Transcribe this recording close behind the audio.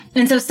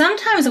And so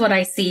sometimes what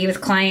I see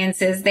with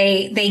clients is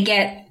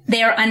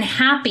they're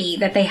unhappy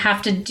that they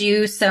have to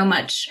do so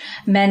much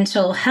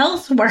mental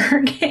health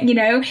work.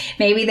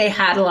 Maybe they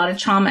had a lot of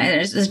trauma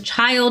as a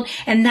child,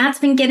 and that's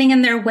been getting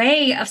in their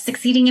way of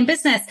succeeding in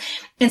business.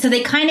 And so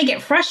they kind of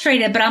get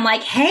frustrated, but I'm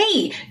like,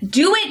 hey,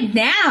 do it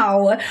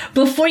now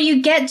before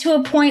you get to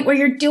a point where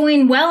you're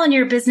doing well in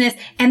your business.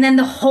 And then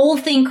the whole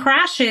thing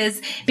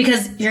crashes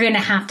because you're going to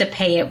have to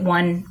pay it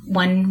one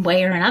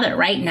way or another,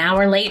 right? Now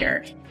or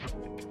later.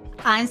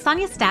 I'm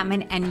Sonia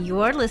Statman, and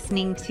you're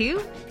listening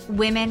to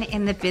Women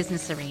in the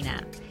Business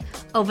Arena.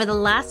 Over the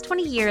last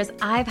 20 years,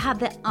 I've had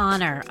the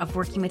honor of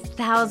working with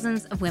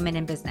thousands of women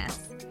in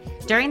business.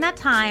 During that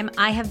time,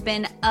 I have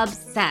been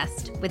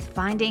obsessed with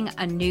finding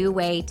a new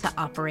way to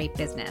operate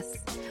business.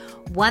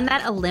 One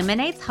that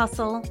eliminates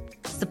hustle,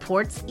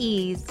 supports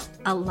ease,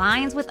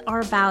 aligns with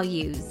our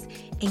values,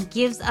 and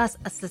gives us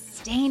a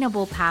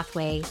sustainable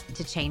pathway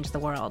to change the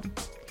world.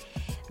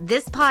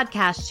 This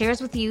podcast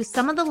shares with you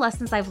some of the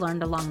lessons I've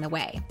learned along the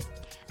way.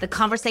 The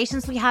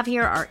conversations we have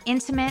here are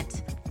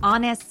intimate,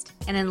 honest,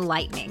 and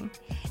enlightening.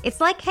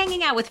 It's like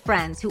hanging out with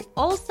friends who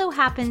also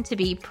happen to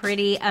be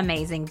pretty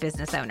amazing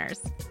business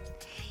owners.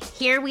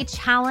 Here we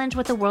challenge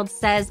what the world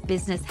says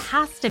business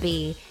has to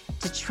be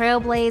to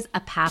trailblaze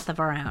a path of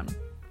our own.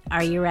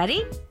 Are you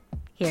ready?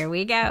 Here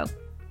we go.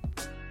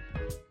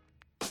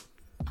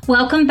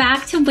 Welcome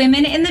back to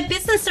Women in the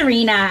Business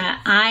Arena.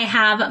 I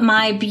have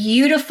my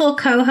beautiful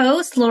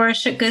co-host, Laura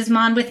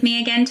Shook-Guzman, with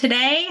me again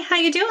today. How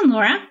you doing,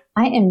 Laura?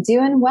 I am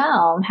doing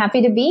well. I'm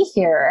happy to be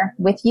here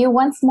with you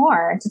once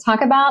more to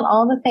talk about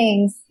all the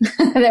things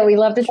that we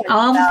love to talk about.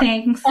 All the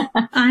things.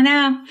 I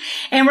know.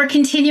 And we're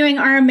continuing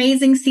our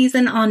amazing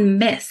season on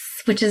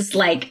myths, which is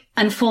like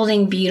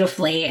unfolding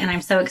beautifully. And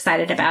I'm so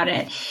excited about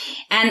it.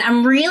 And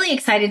I'm really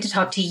excited to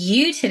talk to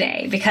you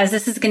today because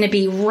this is going to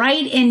be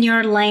right in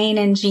your lane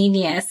and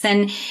genius.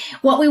 And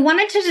what we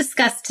wanted to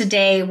discuss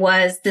today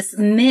was this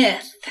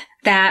myth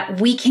that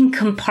we can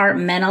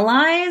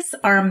compartmentalize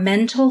our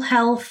mental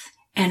health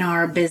and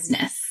our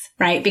business,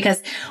 right?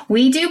 Because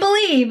we do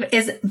believe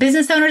as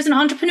business owners and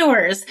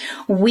entrepreneurs,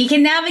 we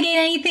can navigate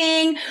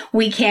anything.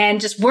 We can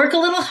just work a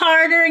little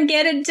harder and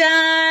get it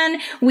done.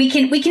 We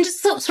can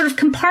just sort of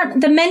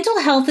compartment. The mental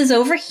health is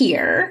over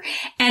here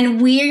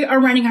and we are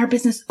running our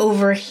business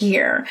over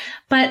here.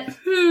 But,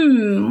 what do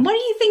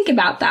you think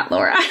about that,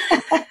 Laura?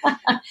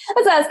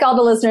 Let's ask all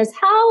the listeners,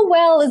 how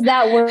well is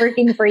that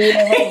working for you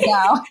right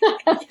now?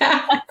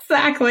 Yeah,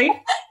 exactly.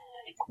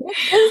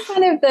 It's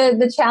kind of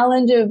the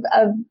challenge of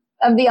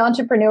the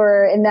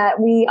entrepreneur in that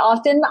we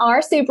often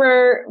are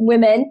super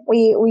women.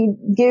 We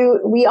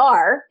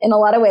are in a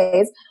lot of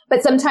ways,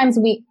 but sometimes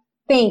we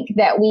think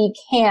that we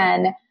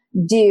can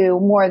do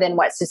more than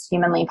what's just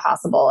humanly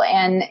possible.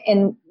 And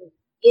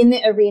in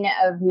the arena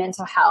of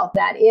mental health,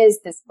 that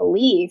is this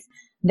belief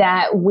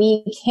that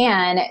we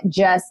can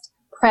just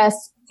press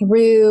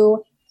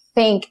through,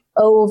 think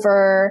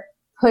over,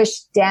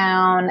 push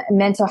down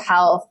mental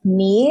health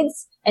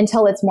needs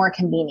until it's more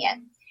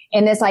convenient.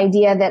 And this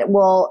idea that,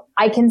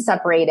 I can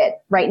separate it.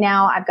 Right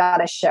now, I've got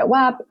to show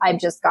up. I've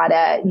just got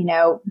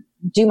to,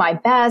 do my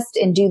best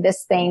and do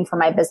this thing for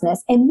my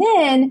business. And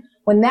then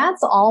when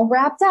that's all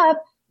wrapped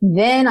up,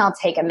 then I'll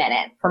take a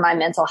minute for my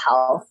mental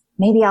health.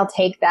 Maybe I'll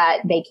take that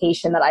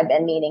vacation that I've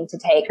been needing to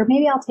take, or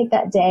maybe I'll take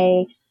that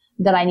day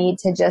that I need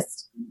to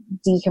just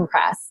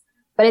decompress.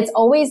 But it's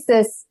always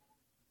this,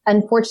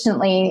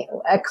 unfortunately,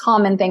 a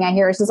common thing I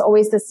hear is just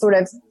always this sort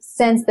of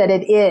sense that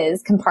it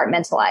is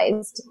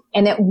compartmentalized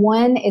and that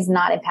one is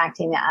not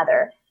impacting the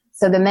other.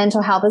 So the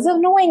mental health, as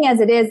annoying as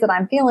it is that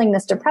I'm feeling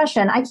this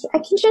depression, I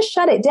can just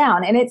shut it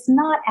down and it's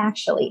not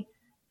actually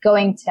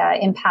going to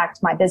impact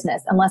my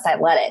business unless I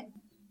let it.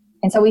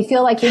 And so we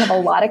feel like we have a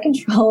lot of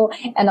control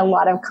and a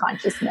lot of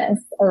consciousness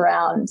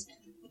around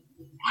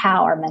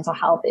how our mental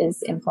health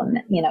is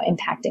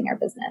impacting our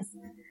business.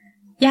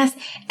 Yes.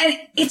 And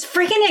it's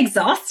freaking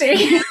exhausting.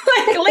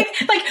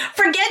 like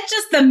forget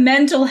just the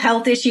mental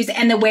health issues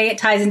and the way it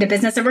ties into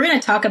business. And we're going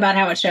to talk about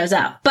how it shows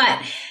up,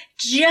 but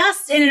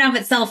just in and of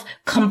itself,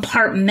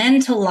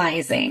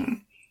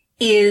 compartmentalizing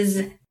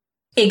is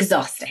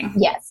exhausting.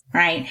 Yes.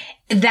 Right.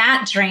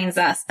 That drains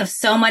us of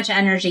so much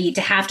energy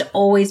to have to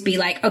always be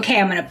like, okay,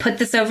 I'm going to put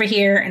this over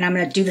here and I'm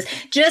going to do this.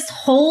 Just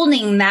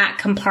holding that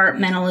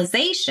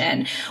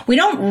compartmentalization. We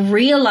don't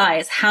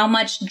realize how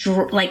much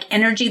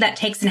energy that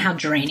takes and how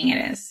draining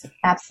it is.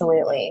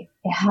 Absolutely.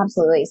 Yeah,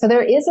 absolutely. So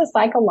there is a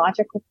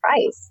psychological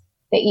price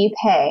that you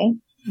pay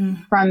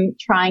from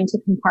trying to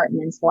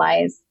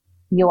compartmentalize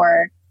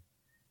your,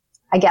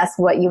 I guess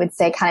what you would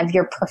say, kind of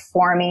your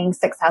performing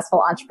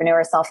successful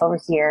entrepreneur self over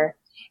here.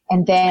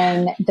 And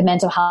then the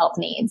mental health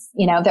needs,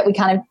 that we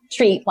kind of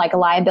treat like a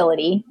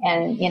liability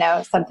and,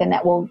 something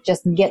that we'll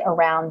just get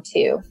around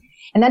to.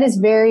 And that is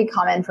very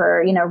common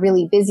for,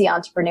 really busy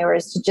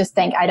entrepreneurs to just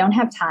think, I don't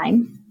have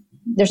time.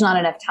 There's not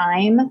enough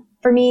time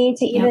for me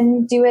to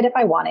even do it if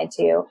I wanted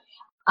to.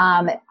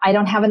 I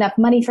don't have enough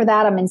money for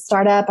that. I'm in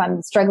startup.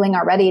 I'm struggling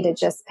already to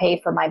just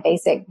pay for my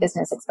basic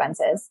business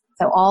expenses.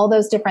 So all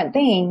those different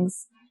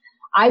things,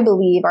 I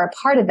believe, are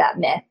part of that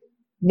myth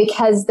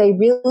because they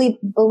really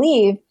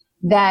believe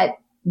that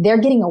they're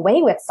getting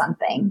away with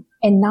something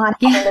and not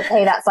having to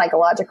pay that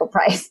psychological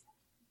price.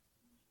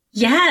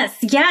 Yes.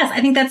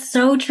 I think that's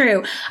so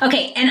true.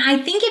 Okay. And I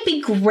think it'd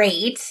be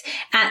great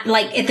at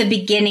the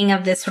beginning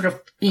of this sort of,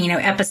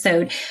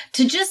 episode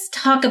to just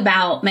talk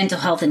about mental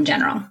health in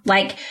general.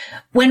 Like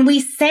when we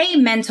say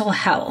mental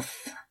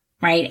health,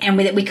 right? And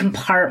we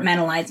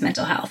compartmentalize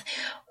mental health.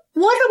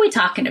 What are we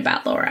talking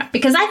about, Laura?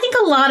 Because I think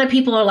a lot of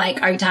people are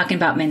like, are you talking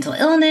about mental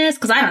illness?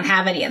 Because I don't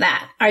have any of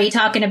that. Are you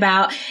talking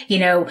about,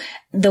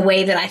 the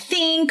way that I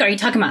think? Are you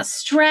talking about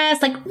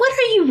stress? Like, what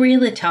are you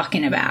really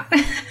talking about?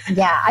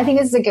 Yeah, I think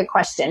this is a good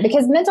question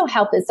because mental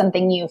health is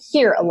something you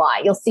hear a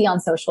lot. You'll see on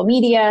social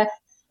media.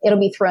 It'll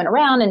be thrown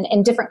around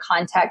in different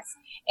contexts.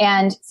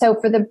 And so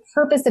for the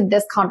purpose of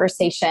this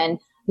conversation,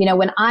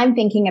 when I'm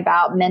thinking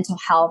about mental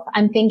health,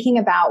 I'm thinking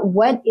about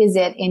what is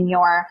it in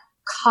your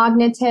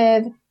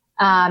cognitive,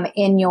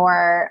 in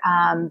your,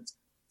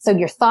 so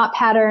your thought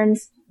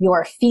patterns,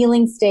 your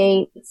feeling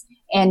states,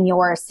 and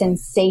your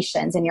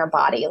sensations in your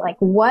body. Like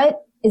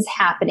what is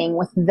happening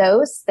with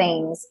those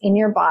things in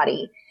your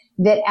body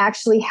that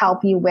actually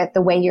help you with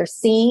the way you're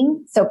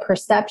seeing. So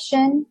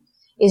perception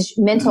is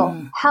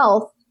mental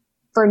health.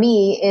 For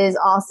me is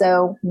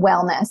also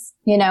wellness,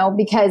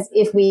 because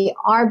if we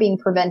are being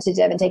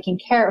preventative and taking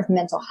care of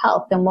mental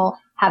health, then we'll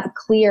have a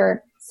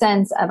clear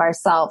sense of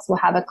ourselves. We'll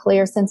have a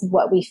clear sense of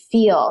what we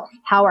feel,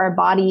 how our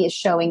body is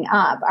showing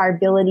up, our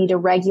ability to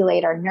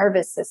regulate our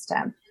nervous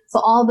system. So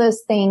all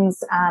those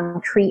things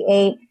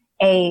create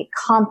a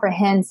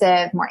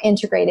comprehensive, more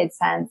integrated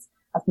sense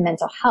of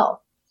mental health.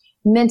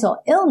 Mental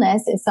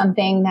illness is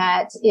something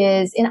that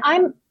is, and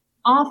I'm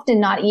often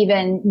not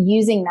even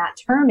using that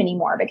term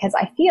anymore because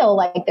I feel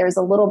like there's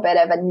a little bit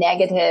of a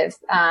negative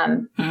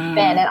spin.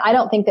 And I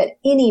don't think that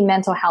any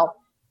mental health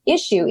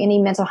issue, any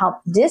mental health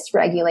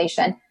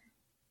dysregulation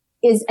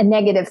is a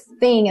negative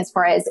thing as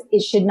far as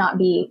it should not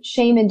be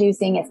shame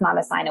inducing. It's not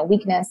a sign of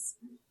weakness.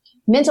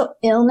 Mental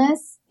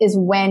illness is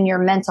when your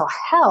mental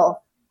health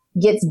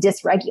gets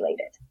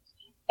dysregulated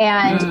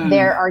and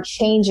there are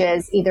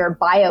changes either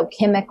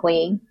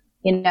biochemically,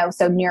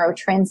 so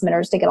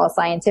neurotransmitters to get all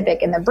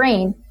scientific in the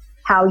brain,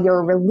 how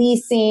you're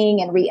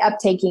releasing and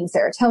reuptaking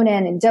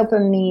serotonin and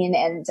dopamine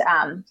and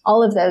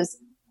all of those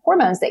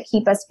hormones that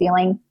keep us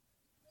feeling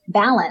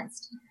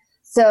balanced.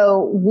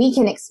 So we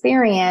can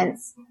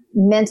experience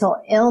mental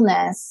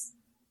illness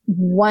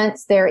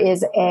once there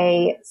is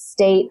a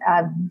state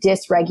of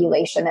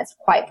dysregulation that's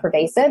quite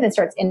pervasive and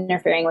starts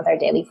interfering with our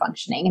daily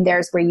functioning. And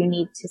there's where you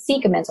need to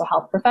seek a mental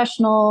health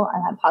professional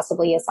and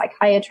possibly a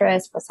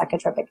psychiatrist for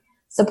psychotropic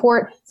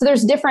support. So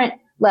there's different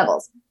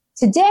levels.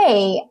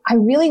 Today, I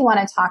really want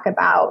to talk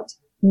about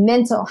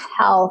mental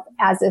health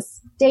as a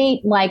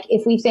state. Like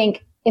if we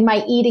think, am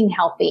I eating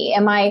healthy?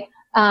 Am I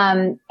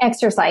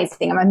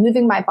exercising? Am I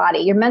moving my body?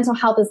 Your mental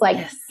health is like,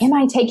 am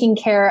I taking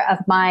care of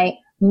my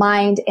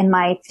mind and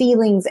my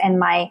feelings and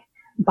my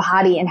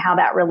body and how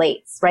that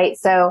relates, right?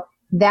 So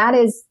that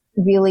is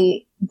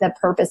really the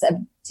purpose of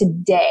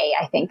today.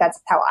 I think that's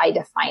how I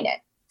define it.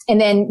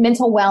 And then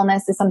mental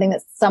wellness is something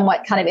that's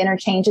somewhat kind of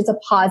interchanged. It's a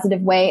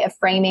positive way of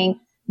framing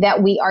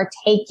that we are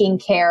taking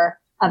care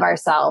of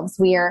ourselves.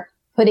 We are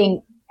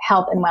putting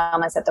health and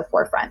wellness at the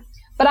forefront.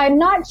 But I'm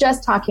not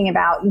just talking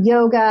about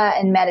yoga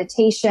and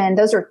meditation.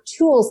 Those are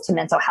tools to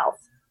mental health.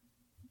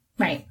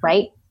 Right.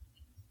 Right?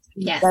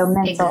 Yes, so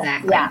mental,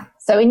 exactly. Yeah.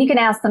 So, and you can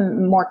ask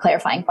some more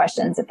clarifying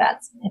questions if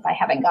I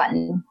haven't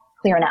gotten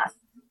clear enough.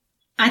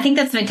 I think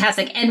that's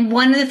fantastic. And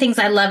one of the things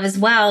I love as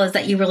well is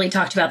that you really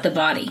talked about the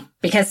body,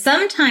 because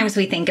sometimes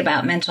we think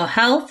about mental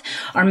health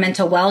or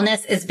mental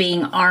wellness as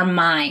being our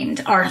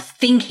mind, our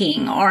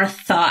thinking, our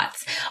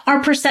thoughts,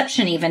 our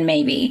perception even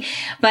maybe,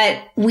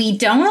 but we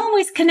don't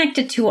always connect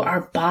it to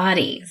our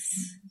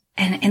bodies.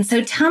 And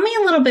so tell me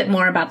a little bit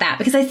more about that,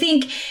 because I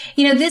think,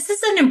 this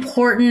is an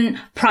important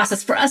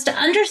process for us to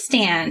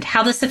understand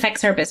how this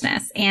affects our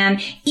business.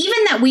 And even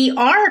that we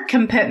are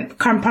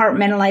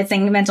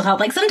compartmentalizing mental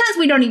health, like sometimes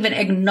we don't even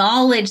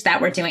acknowledge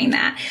that we're doing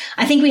that.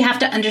 I think we have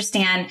to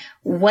understand,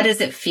 what does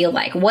it feel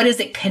like? What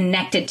is it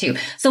connected to?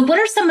 So what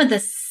are some of the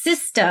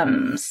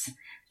systems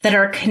that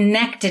are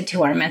connected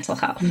to our mental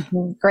health?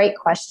 Mm-hmm. Great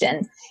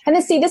question. And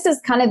this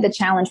is kind of the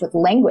challenge with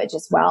language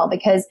as well,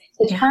 because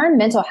the term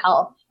mental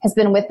health has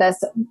been with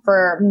us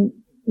for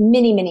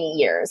many, many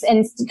years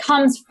and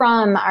comes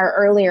from our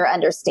earlier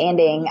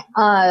understanding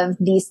of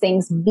these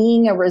things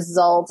being a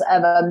result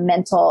of a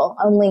mental,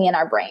 only in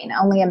our brain,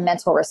 only a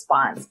mental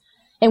response.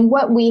 And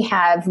what we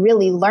have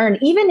really learned,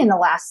 even in the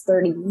last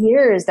 30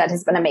 years, that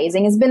has been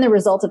amazing, has been the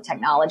result of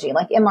technology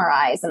like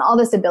MRIs and all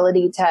this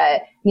ability to,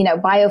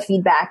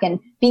 biofeedback and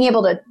being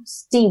able to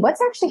see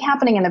what's actually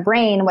happening in the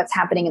brain, what's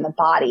happening in the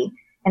body.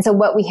 And so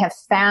what we have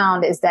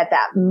found is that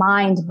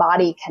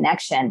mind-body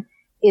connection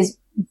is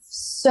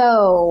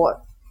so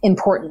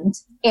important.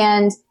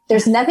 And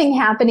there's nothing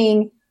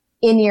happening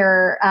in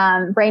your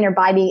brain or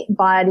body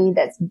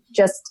that's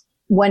just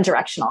one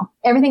directional.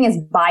 Everything is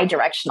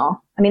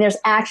bi-directional. I mean, there's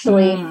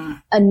actually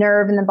a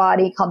nerve in the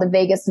body called the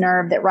vagus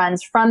nerve that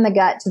runs from the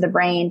gut to the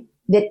brain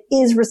that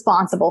is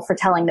responsible for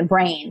telling the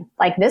brain,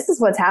 like, this is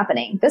what's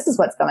happening. This is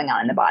what's going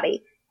on in the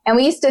body. And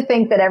we used to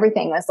think that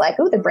everything was like,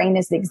 oh, the brain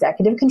is the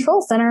executive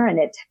control center and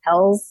it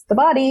tells the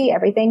body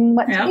everything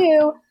what to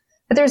do.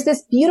 But there's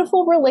this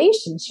beautiful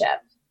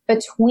relationship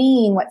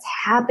between what's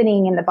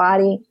happening in the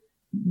body.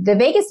 The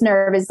vagus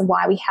nerve is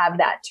why we have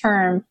that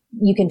term.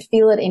 You can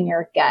feel it in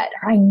your gut,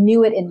 or I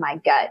knew it in my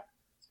gut.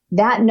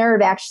 That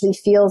nerve actually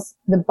feels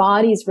the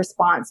body's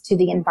response to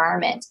the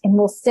environment and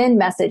will send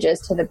messages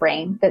to the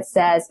brain that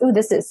says, oh,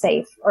 this is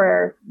safe,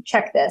 or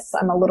check this.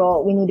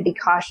 We need to be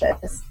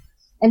cautious.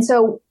 And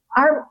so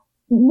our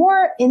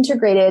more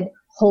integrated,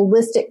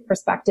 holistic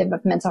perspective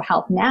of mental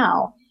health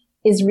now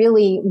is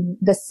really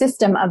the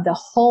system of the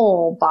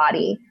whole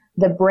body,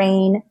 the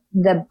brain,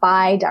 the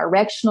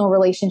bi-directional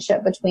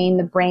relationship between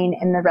the brain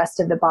and the rest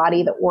of the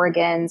body, the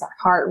organs, our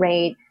heart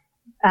rate,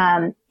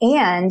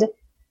 and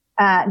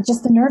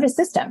just the nervous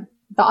system,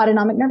 the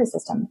autonomic nervous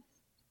system,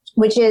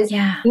 which is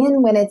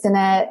when it's in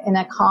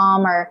a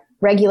calm or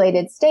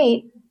regulated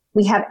state,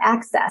 we have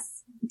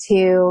access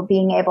to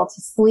being able to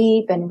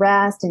sleep and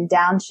rest and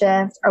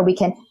downshift, or we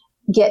can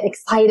get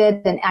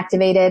excited and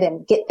activated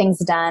and get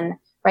things done,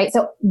 right?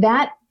 So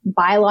that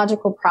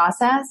biological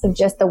process of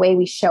just the way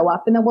we show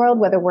up in the world,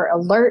 whether we're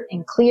alert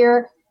and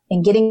clear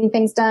and getting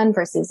things done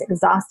versus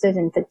exhausted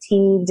and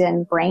fatigued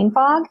and brain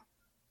fog,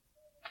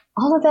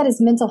 all of that is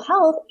mental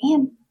health,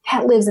 and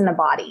that lives in the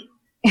body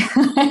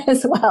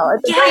as well.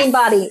 It's a brain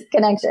body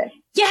connection.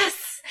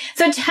 Yes.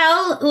 So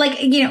tell,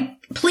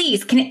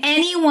 please, can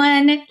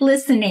anyone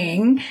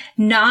listening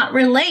not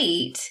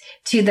relate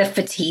to the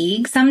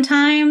fatigue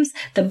sometimes,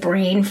 the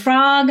brain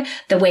fog,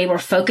 the way we're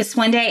focused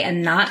one day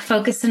and not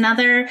focused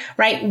another,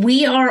 right?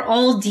 We are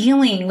all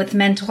dealing with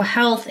mental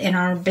health in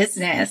our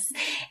business,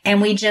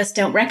 and we just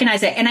don't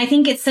recognize it. And I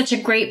think it's such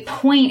a great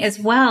point as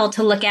well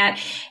to look at,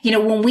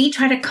 when we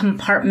try to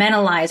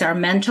compartmentalize our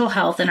mental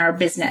health in our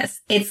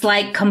business, it's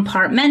like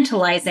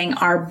compartmentalizing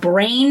our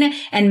brain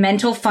and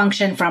mental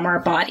function from our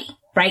body.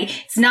 Right?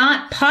 It's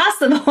not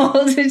possible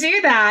to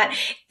do that.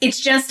 It's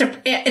just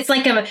it's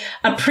like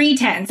a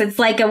pretense. It's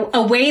like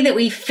a way that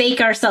we fake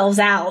ourselves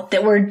out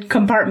that we're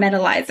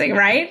compartmentalizing,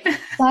 right?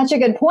 Such a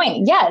good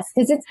point. Yes.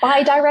 Because it's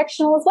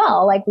bi-directional as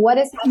well. Like, what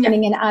is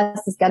happening in us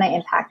is going to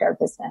impact our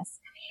business.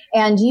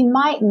 And you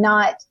might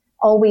not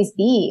always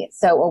be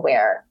so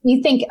aware.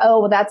 You think, oh,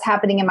 well, that's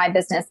happening in my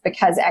business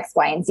because X,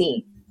 Y, and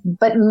Z.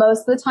 But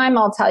most of the time,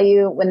 I'll tell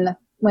you,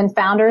 when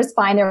founders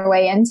find their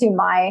way into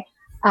my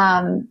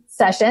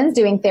sessions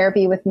doing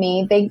therapy with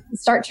me, they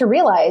start to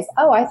realize,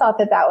 oh, I thought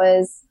that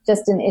was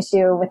just an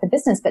issue with the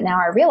business, but now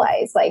I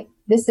realize, like,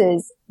 this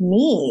is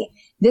me.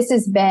 This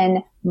has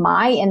been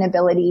my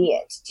inability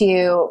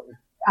to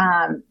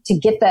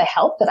get the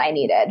help that I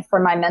needed for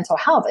my mental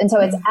health. And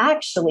so it's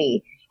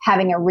actually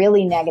having a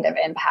really negative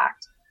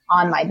impact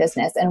on my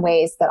business in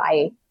ways that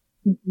I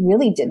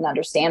really didn't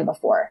understand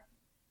before.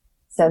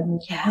 So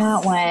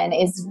that one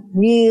is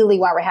really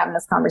why we're having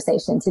this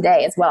conversation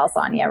today as well,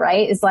 Sonia,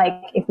 right? It's like,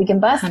 if we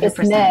can bust 100%. This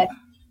myth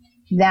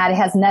that it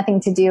has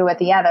nothing to do with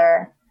the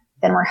other,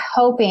 then we're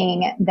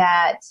hoping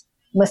that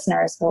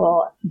listeners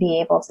will be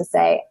able to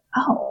say,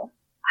 oh,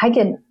 I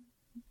can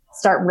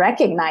start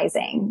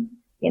recognizing,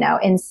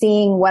 and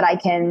seeing what I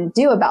can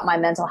do about my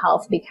mental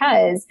health,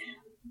 because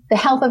the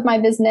health of my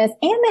business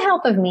and the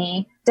health of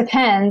me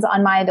depends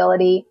on my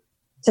ability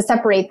to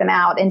separate them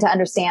out and to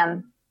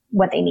understand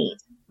what they need.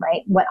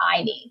 Right? What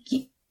I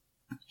need.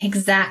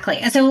 Exactly.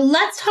 And so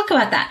let's talk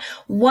about that.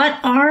 What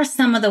are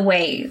some of the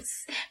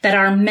ways that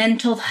our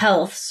mental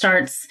health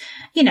starts,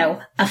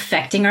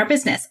 affecting our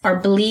business,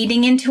 or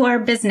bleeding into our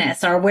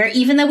business, or where,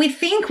 even though we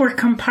think we're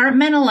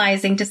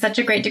compartmentalizing to such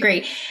a great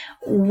degree,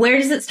 where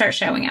does it start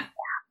showing up?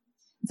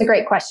 It's a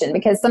great question,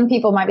 because some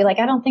people might be like,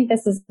 I don't think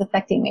this is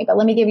affecting me, but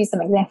let me give you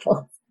some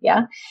examples.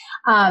 Yeah.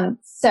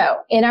 So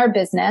in our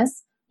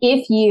business,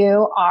 if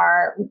you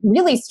are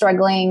really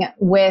struggling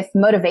with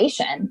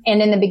motivation, and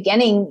in the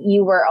beginning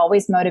you were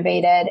always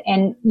motivated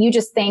and you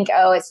just think,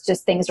 oh, it's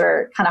just things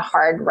are kind of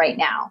hard right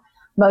now,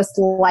 most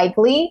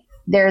likely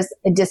there's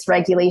a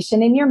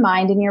dysregulation in your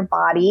mind and your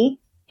body,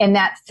 and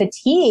that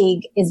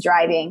fatigue is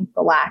driving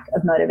the lack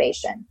of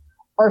motivation,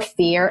 or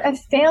fear of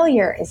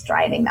failure is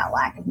driving that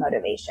lack of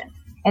motivation.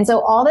 And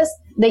so all this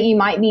that you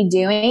might be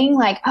doing,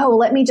 like, oh,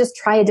 let me just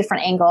try a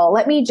different angle.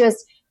 Let me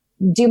just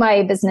do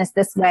my business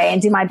this way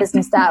and do my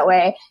business that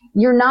way.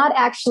 You're not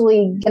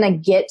actually going to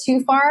get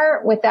too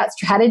far with that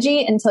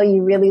strategy until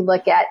you really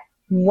look at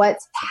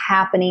what's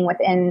happening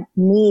within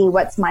me.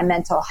 What's my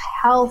mental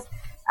health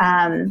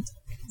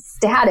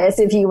status,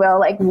 if you will,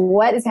 like,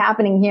 what is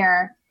happening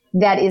here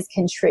that is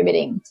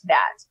contributing to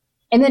that.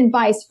 And then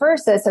vice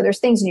versa. So there's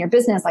things in your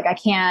business, like I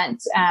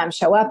can't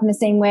show up in the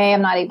same way.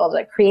 I'm not able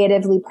to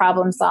creatively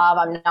problem solve.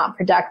 I'm not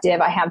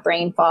productive. I have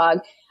brain fog.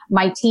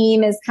 My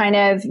team is kind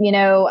of,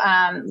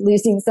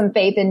 losing some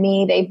faith in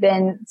me. They've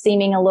been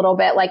seeming a little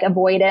bit like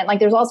avoidant. Like,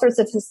 there's all sorts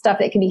of stuff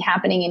that can be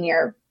happening in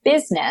your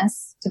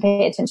business to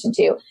pay attention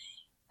to.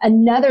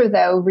 Another,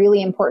 though,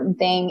 really important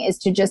thing is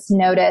to just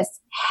notice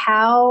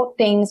how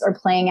things are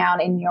playing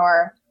out in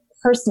your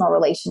personal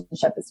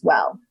relationship as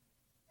well.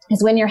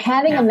 Is when you're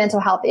having a mental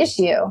health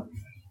issue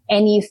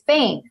and you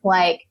think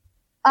like,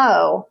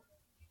 oh,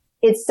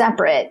 it's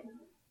separate.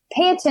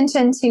 Pay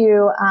attention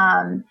to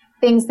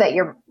things that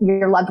your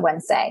loved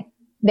ones say.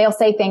 They'll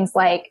say things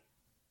like,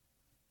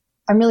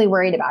 I'm really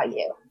worried about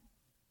you.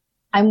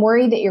 I'm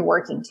worried that you're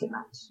working too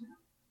much.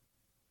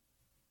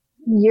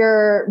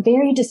 You're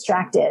very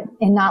distracted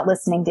and not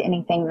listening to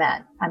anything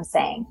that I'm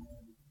saying.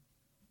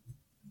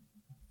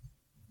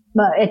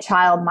 But a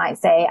child might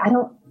say, I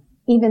don't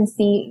even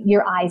see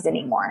your eyes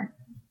anymore.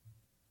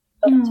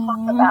 Don't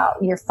talk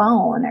about your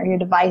phone or your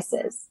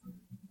devices.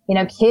 You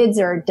know, kids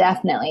are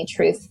definitely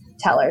truth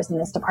tellers in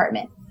this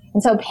department.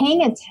 And so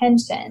paying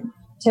attention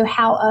to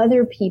how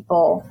other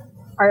people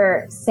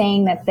are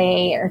saying that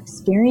they are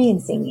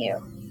experiencing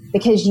you,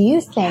 because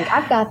you think,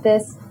 I've got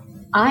this.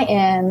 I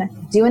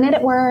am doing it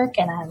at work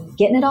and I'm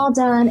getting it all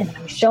done and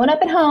I'm showing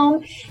up at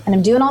home and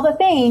I'm doing all the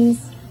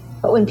things.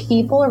 But when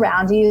people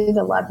around you,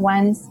 the loved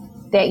ones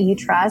that you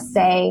trust,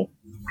 say,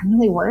 I'm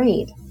really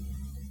worried,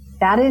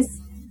 that is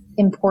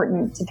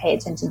important to pay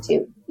attention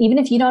to. Even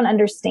if you don't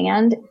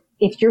understand,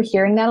 if you're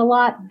hearing that a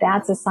lot,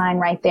 that's a sign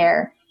right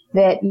there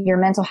that your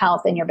mental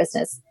health and your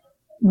business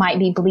might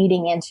be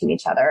bleeding into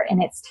each other,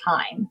 and it's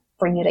time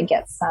for you to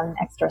get some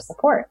extra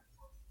support.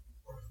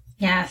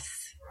 Yes.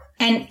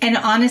 And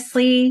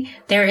honestly,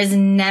 there is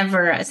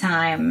never a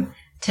time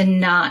to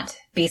not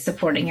be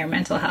supporting your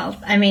mental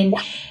health. I mean,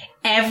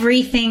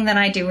 everything that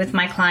I do with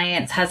my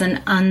clients has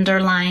an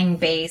underlying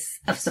base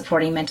of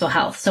supporting mental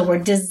health. So we're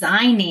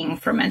designing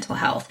for mental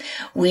health.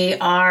 We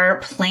are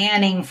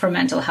planning for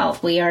mental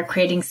health. We are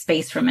creating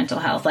space for mental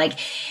health. Like,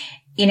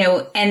 you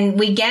know, and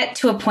we get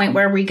to a point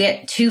where we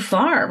get too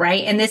far,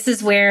 right? And this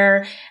is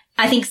where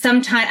I think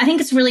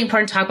it's really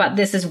important to talk about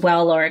this as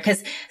well, Laura,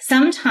 because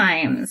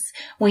sometimes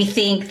we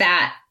think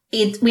that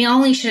we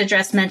only should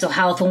address mental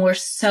health when we're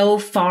so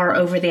far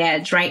over the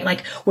edge, right?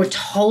 Like we're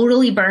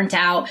totally burnt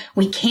out.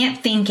 We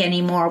can't think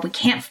anymore. We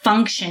can't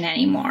function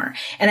anymore.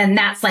 And then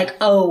that's like,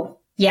 oh,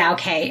 yeah,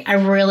 okay, I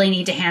really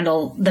need to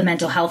handle the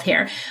mental health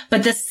here.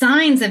 But the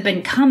signs have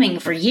been coming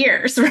for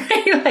years,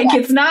 right? Like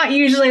It's not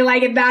usually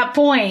like at that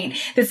point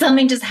that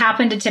something just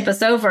happened to tip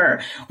us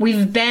over.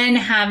 We've been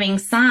having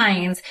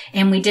signs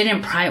and we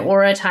didn't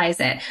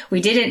prioritize it.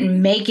 We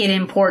didn't make it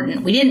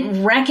important. We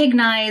didn't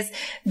recognize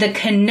the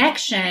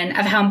connection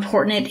of how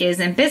important it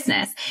is in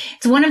business.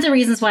 It's one of the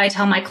reasons why I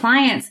tell my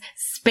clients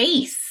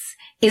space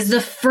is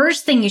the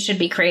first thing you should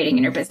be creating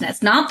in your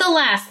business. Not the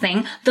last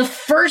thing, the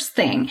first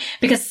thing,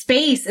 because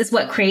space is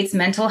what creates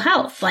mental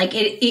health. Like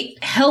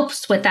it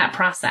helps with that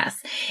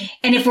process.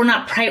 And if we're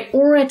not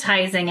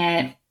prioritizing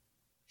it,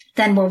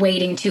 then we're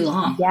waiting too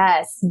long.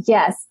 Yes.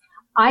 Yes.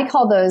 I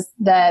call those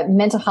the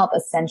mental health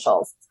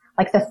essentials,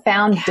 like the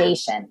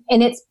foundation. Yeah.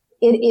 And it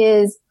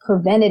is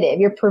preventative.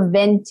 You're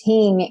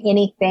preventing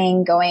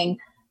anything going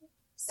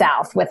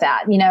south with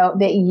that, you know,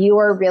 that you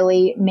are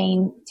really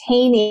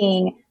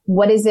maintaining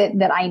what is it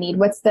that I need?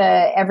 What's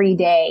the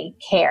everyday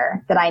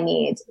care that I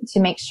need to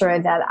make sure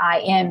that I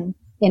am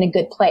in a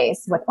good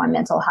place with my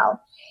mental health?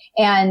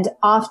 And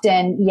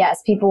often,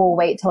 yes, people will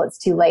wait till it's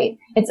too late.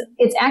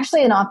 It's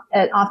actually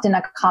often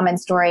a common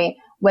story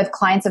with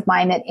clients of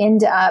mine that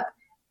end up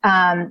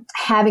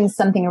having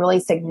something really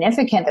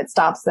significant that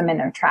stops them in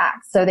their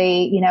tracks. So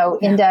they, you know,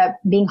 end up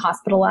being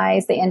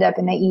hospitalized. They end up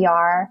in the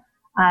ER.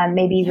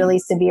 Maybe really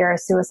severe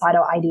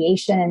suicidal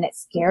ideation, and it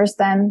scares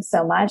them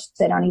so much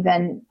they don't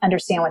even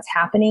understand what's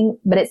happening,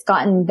 but it's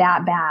gotten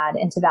that bad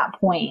and to that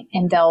point,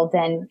 and they'll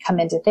then come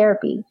into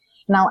therapy.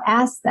 And I'll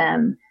ask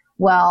them,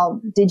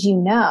 well, did you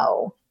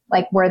know,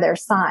 like, were there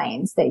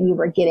signs that you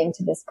were getting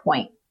to this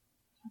point?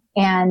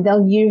 And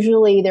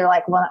they're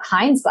like, well,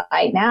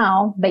 hindsight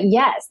now, but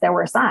yes, there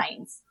were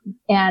signs.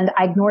 And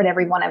I ignored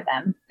every one of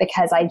them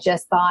because I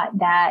just thought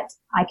that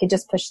I could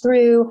just push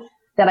through,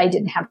 that I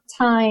didn't have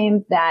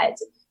time, that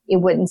it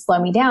wouldn't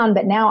slow me down.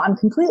 But now I'm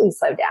completely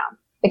slowed down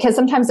because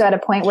sometimes they're at a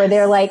point where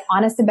they're like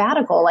on a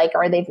sabbatical, like,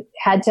 or they've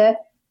had to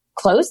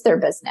close their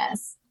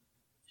business.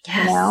 Yes.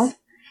 You know?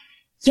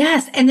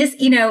 Yes. And this,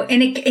 you know,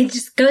 and it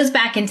just goes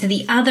back into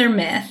the other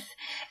myth.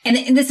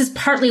 And this is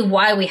partly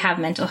why we have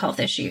mental health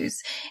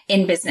issues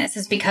in business,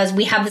 is because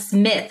we have this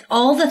myth,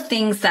 all the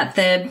things that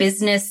the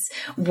business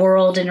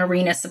world and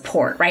arena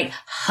support, right?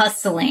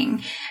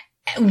 Hustling.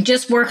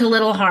 Just work a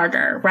little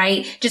harder,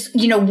 right? Just,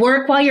 you know,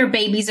 work while your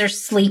babies are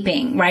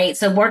sleeping, right?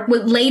 So work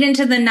late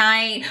into the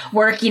night,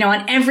 work, you know,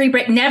 on every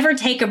break, never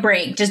take a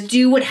break. Just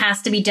do what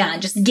has to be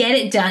done. Just get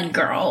it done,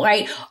 girl,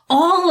 right?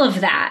 All of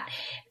that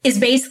is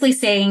basically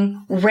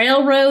saying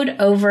railroad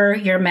over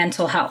your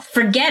mental health.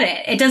 Forget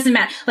it. It doesn't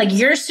matter. Like,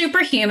 you're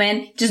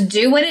superhuman. Just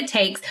do what it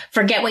takes.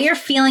 Forget what you're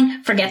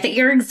feeling. Forget that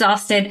you're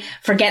exhausted.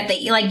 Forget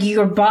that, like,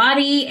 your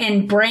body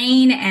and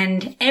brain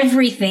and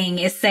everything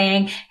is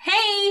saying,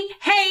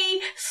 hey,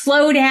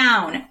 slow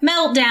down,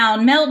 melt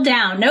down.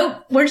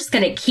 Nope. We're just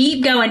going to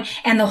keep going.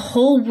 And the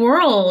whole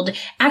world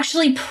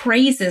actually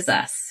praises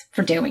us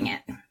for doing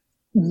it.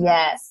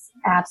 Yes.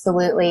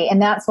 Absolutely.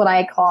 And that's what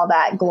I call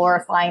that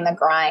glorifying the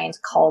grind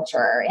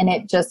culture. And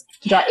it just,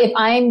 if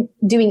I'm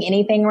doing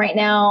anything right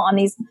now on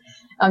these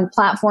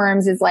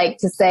platforms, is like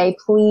to say,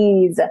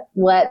 please,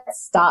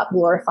 let's stop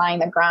glorifying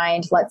the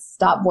grind. Let's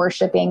stop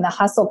worshiping the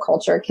hustle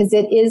culture, because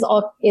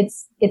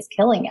it's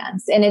killing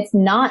us, and it's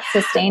not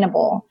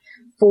sustainable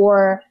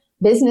for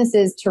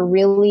businesses to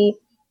really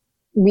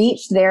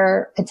reach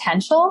their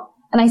potential.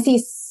 And I see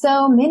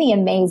so many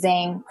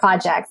amazing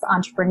projects,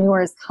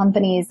 entrepreneurs,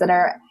 companies that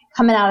are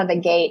coming out of the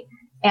gate.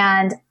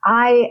 And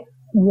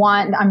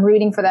I'm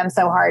rooting for them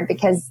so hard,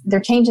 because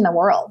they're changing the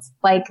world.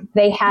 Like,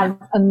 they have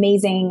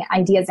amazing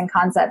ideas and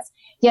concepts.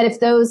 Yet if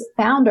those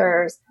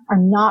founders are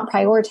not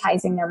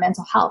prioritizing their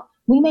mental health,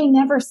 we may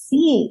never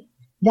see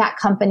that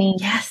company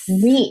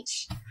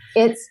reach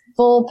its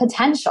full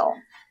potential.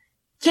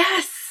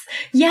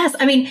 Yes.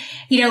 I mean,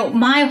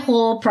 my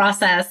whole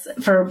process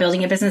for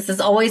building a business has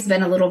always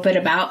been a little bit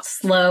about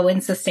slow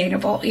and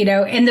sustainable,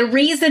 and the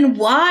reason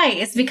why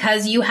is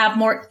because you have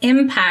more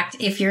impact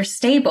if you're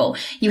stable.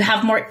 You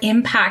have more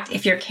impact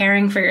if you're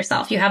caring for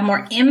yourself. You have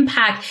more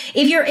impact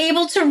if you're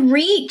able to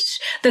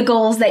reach the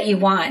goals that you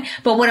want.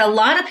 But what a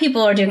lot of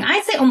people are doing,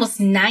 I'd say almost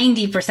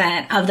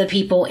 90% of the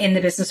people in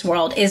the business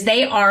world, is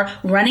they are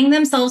running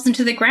themselves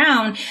into the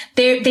ground.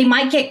 They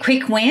might get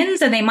quick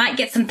wins, and they might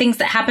get some things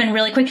that happen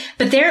really quick,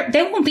 but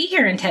they won't be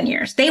here in 10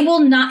 years. They will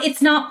not,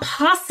 it's not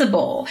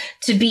possible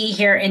to be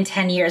here in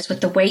 10 years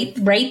with the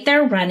rate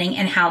they're running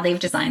and how they've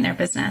designed their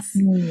business.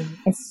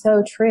 It's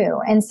so true.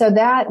 And so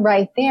that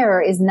right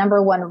there is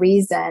number one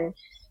reason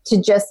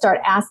to just start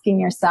asking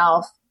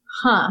yourself,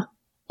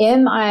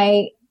 am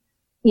I,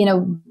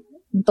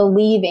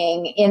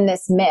 believing in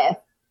this myth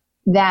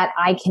that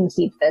I can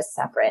keep this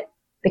separate?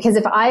 Because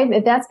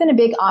if that's been a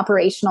big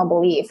operational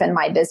belief in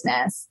my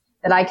business,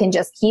 that I can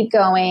just keep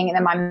going and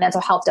that my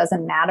mental health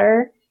doesn't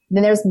matter,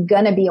 then there's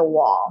going to be a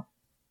wall.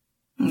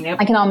 Yep.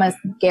 I can almost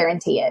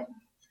guarantee it.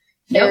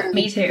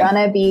 Me too. There's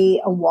going to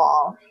be a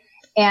wall.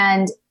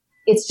 And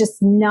it's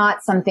just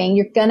not something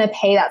you're going to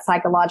pay that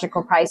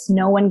psychological price.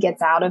 No one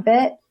gets out of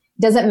it.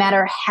 Doesn't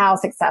matter how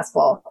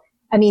successful.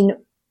 I mean,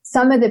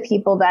 some of the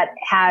people that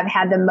have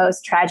had the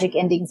most tragic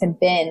endings have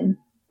been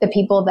the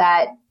people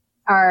that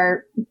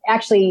are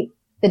actually,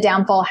 the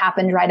downfall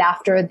happened right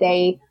after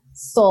they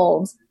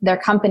sold their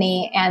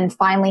company and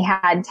finally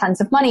had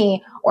tons of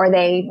money, or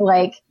they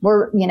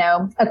were,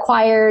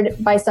 acquired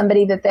by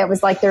somebody that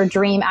was like their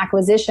dream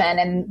acquisition,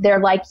 and they're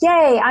like,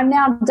 yay, I'm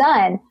now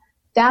done.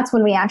 That's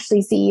when we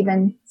actually see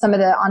even some of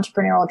the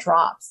entrepreneurial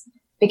drops,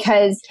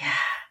 because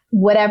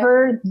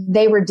whatever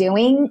they were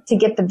doing to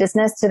get the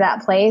business to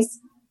that place,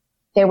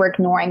 they were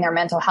ignoring their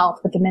mental health,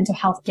 but the mental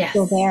health is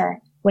still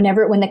there. When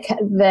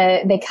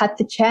they cut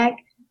the check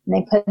and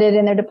they put it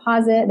in their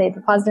deposit, they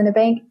deposited in the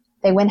bank,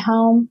 they went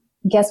home.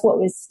 Guess what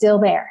was still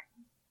there?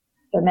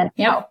 Their mental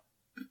health.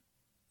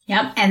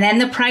 Yep. And then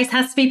the price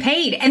has to be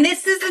paid. And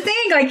this is the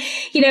thing,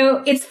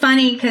 it's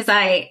funny because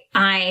I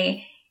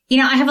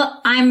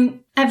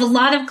have a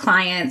lot of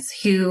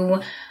clients who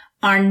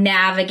are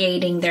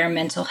navigating their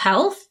mental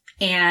health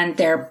and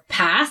their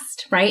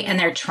past, right? And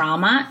their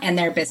trauma and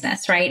their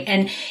business, right?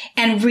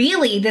 And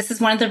really, this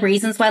is one of the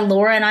reasons why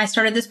Laura and I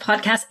started this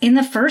podcast in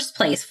the first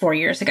place 4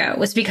 years ago,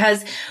 was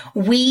because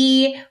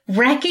we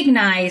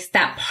recognized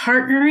that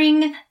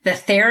partnering the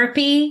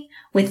therapy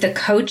with the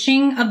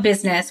coaching of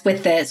business,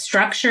 with the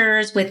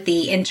structures, with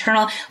the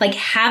internal,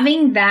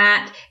 having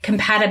that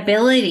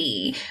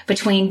compatibility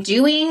between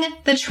doing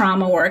the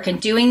trauma work and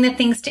doing the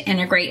things to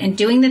integrate and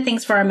doing the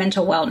things for our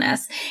mental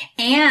wellness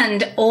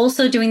and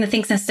also doing the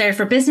things necessary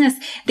for business,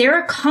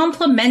 they're a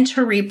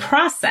complementary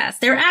process.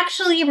 They're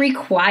actually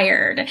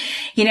required.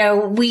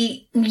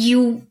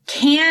 You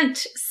can't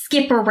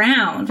skip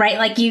around,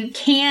 right? You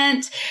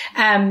can't,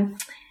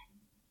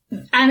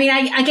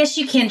 I guess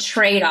you can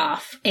trade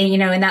off,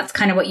 and that's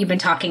kind of what you've been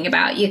talking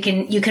about. You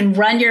can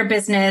run your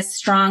business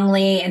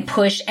strongly and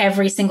push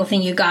every single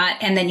thing you got,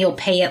 and then you'll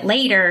pay it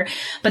later.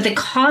 But the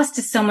cost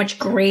is so much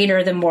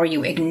greater the more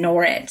you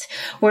ignore it.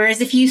 Whereas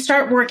if you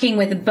start working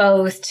with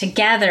both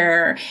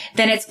together,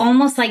 then it's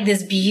almost like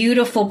this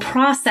beautiful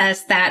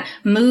process that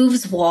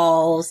moves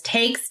walls,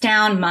 takes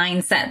down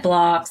mindset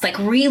blocks,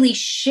 really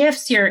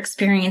shifts your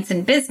experience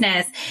in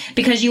business,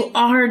 because you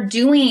are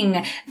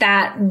doing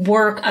that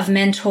work of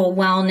mental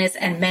wellness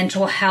and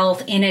mental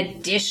health in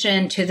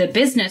addition to the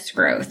business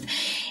growth.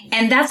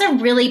 And that's a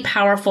really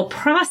powerful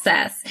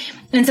process.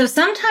 And so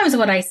sometimes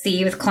what I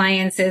see with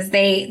clients is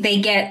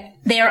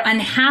they're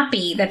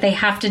unhappy that they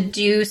have to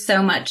do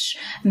so much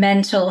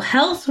mental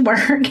health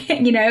work.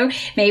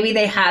 Maybe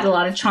they had a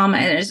lot of trauma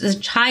as a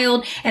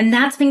child, and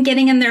that's been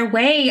getting in their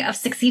way of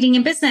succeeding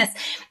in business.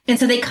 And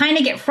so they kind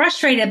of get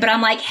frustrated, but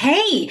I'm like,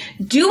 hey,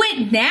 do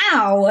it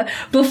now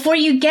before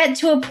you get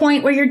to a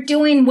point where you're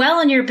doing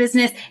well in your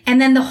business. And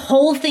then the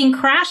whole thing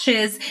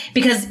crashes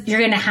because you're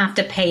going to have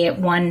to pay it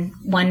one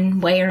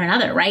way or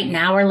another, right?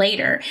 Now or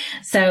later.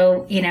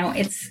 So,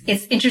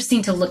 it's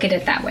interesting to look at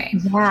it that way.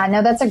 Yeah,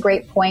 no, that's a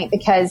great point,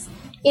 because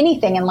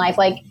anything in life,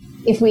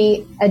 if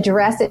we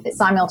address it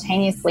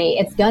simultaneously,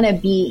 it's going to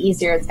be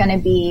easier. It's going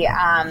to be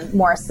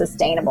more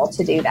sustainable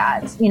to do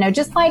that.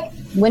 Just like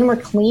when we're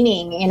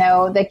cleaning,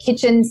 the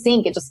kitchen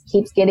sink, it just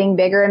keeps getting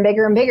bigger and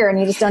bigger and bigger, and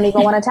you just don't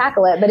even want to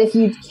tackle it. But if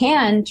you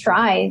can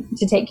try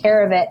to take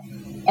care of it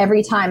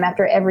every time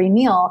after every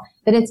meal,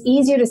 then it's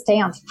easier to stay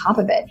on top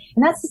of it.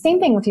 And that's the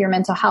same thing with your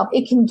mental health.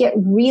 It can get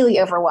really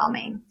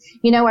overwhelming.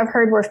 I've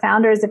heard where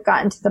founders have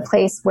gotten to the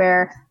place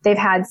where they've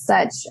had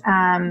such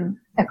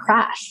a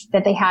crash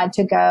that they had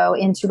to go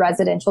into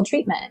residential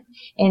treatment,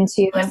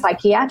 into a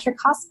psychiatric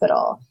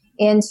hospital,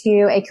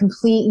 into a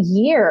complete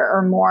year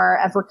or more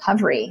of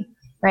recovery,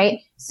 right?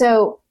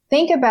 So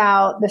think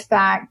about the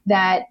fact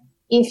that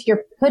if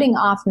you're putting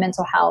off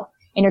mental health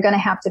and you're going to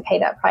have to pay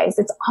that price,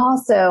 it's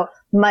also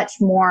much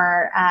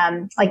more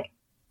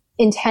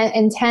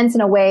intense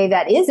in a way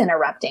that is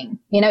interrupting.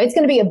 It's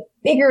going to be a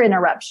bigger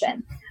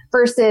interruption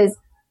versus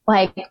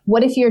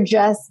what if you're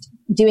just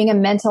doing a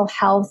mental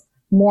health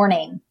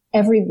morning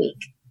every week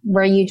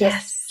where you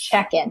just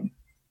check in,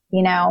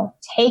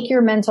 take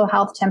your mental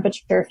health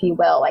temperature, if you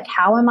will.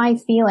 How am I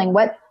feeling?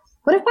 What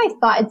if I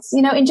thought it's,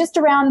 and just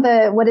around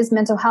what is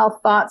mental health,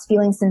 thoughts,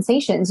 feelings,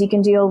 sensations, you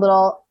can do a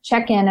little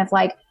check-in of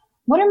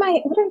what are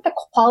the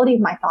quality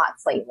of my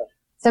thoughts lately?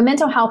 So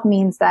mental health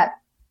means that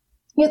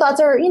your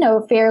thoughts are,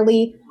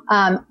 fairly,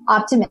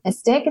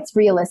 optimistic. It's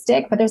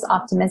realistic, but there's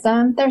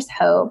optimism. There's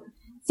hope.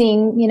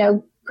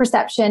 Seeing,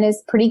 perception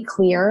is pretty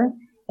clear.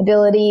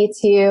 Ability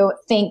to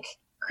think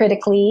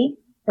critically,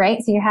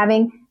 right? So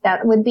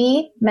that would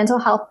be mental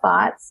health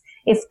thoughts.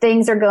 If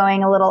things are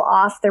going a little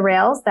off the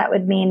rails, that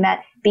would mean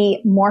that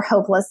be more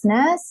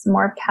hopelessness,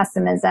 more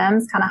pessimism.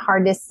 It's kind of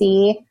hard to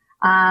see,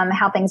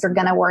 how things are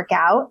going to work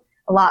out.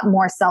 A lot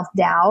more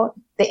self-doubt.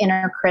 The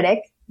inner critic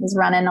is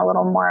running a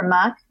little more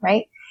amok,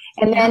 right?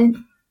 And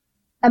then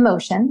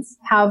emotions.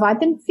 How have I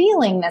been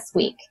feeling this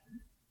week?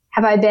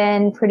 Have I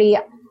been pretty,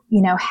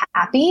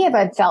 happy? Have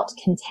I felt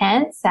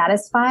content,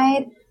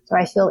 satisfied? Do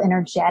I feel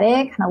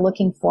energetic, kind of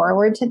looking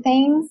forward to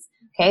things?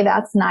 Okay,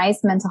 that's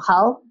nice. Mental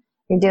health.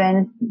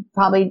 You're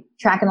probably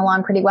tracking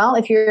along pretty well.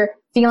 If you're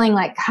feeling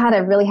like, God,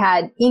 I've really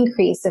had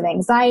increase of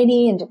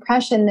anxiety and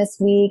depression this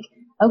week.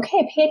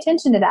 Okay, pay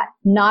attention to that.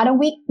 Not a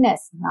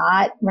weakness.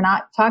 We're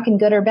not talking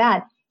good or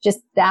bad. Just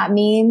that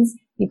means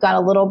you've got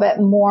a little bit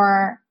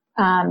more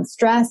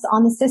stress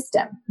on the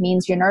system.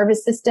 Means your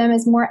nervous system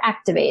is more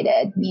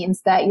activated.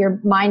 Means that your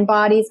mind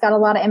body's got a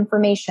lot of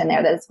information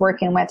there that it's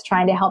working with,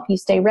 trying to help you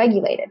stay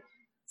regulated.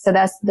 So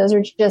those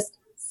are just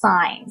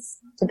signs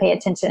to pay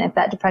attention if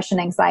that depression,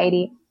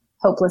 anxiety,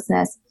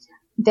 hopelessness.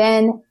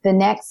 Then the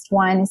next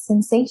one is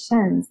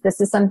sensations. This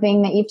is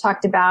something that you've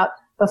talked about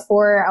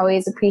before. I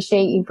always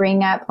appreciate you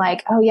bring up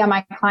oh yeah,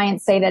 my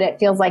clients say that it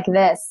feels like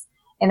this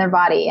in their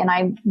body. And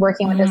I'm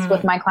working with this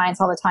with my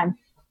clients all the time.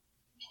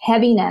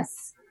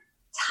 Heaviness,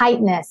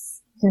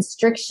 tightness,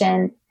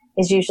 constriction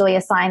is usually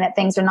a sign that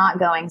things are not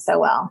going so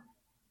well.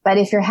 But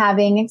if you're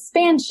having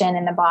expansion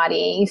in the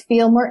body, you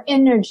feel more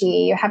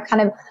energy, you have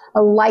kind of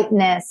a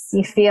lightness,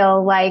 you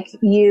feel like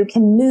you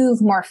can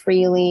move more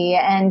freely,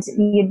 and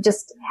you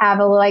just have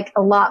a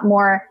lot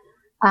more,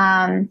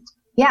 a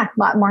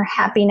lot more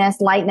happiness,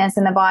 lightness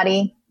in the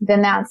body,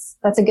 then that's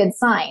a good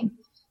sign.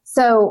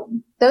 So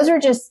those are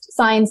just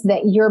signs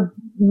that your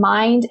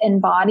mind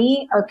and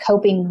body are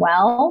coping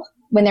well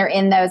when they're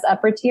in those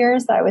upper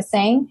tiers that I was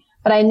saying.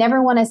 But I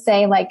never want to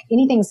say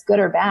anything's good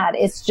or bad.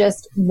 It's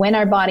just when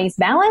our body's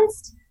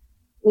balanced,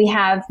 we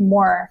have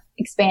more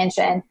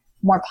expansion,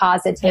 more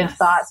positive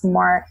thoughts,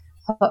 more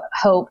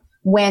hope.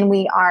 When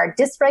we are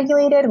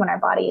dysregulated, when our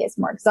body is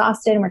more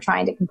exhausted and we're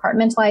trying to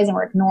compartmentalize and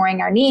we're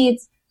ignoring our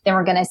needs, then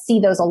we're going to see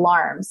those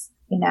alarms,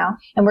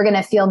 and we're going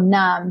to feel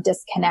numb,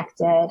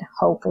 disconnected,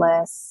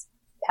 hopeless,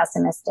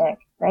 pessimistic,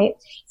 right?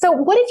 So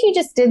what if you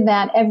just did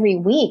that every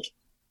week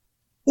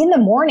in the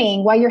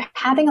morning while you're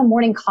having a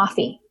morning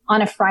coffee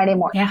on a Friday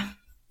morning? Yeah.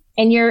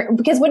 And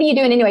because what are you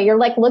doing anyway? You're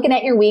looking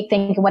at your week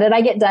thinking, what did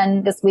I get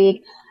done this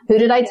week? Who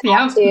did I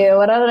talk to?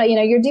 What did I,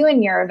 you're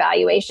doing your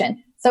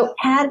evaluation. So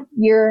add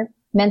your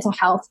mental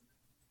health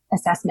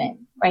assessment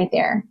right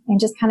there and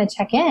just kind of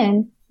check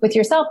in with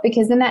yourself,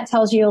 because then that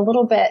tells you a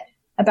little bit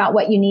about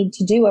what you need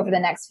to do over the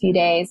next few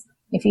days.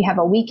 If you have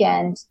a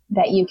weekend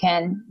that you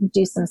can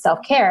do some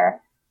self-care,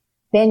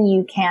 then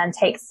you can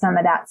take some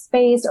of that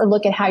space or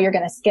look at how you're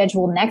going to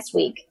schedule next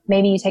week.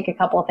 Maybe you take a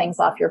couple of things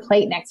off your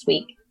plate next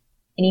week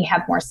and you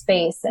have more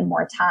space and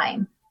more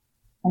time.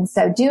 And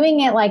so doing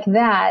it like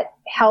that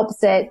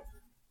helps it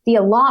be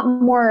a lot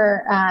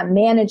more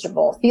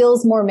manageable,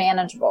 feels more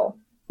manageable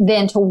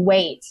than to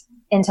wait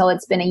until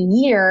it's been a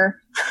year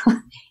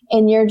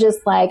and you're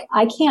just like,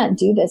 I can't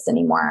do this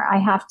anymore. I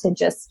have to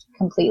just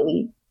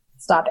completely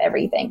stop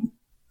everything.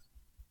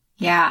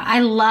 Yeah, I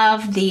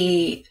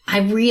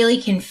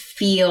really can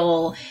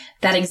feel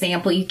that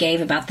example you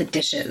gave about the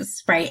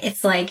dishes, right?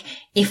 It's like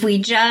if we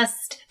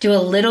just do a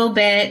little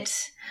bit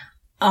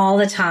all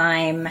the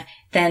time,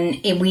 then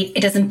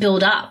it doesn't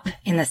build up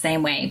in the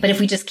same way. But if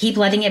we just keep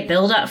letting it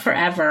build up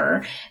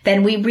forever,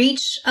 then we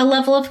reach a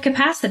level of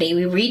capacity.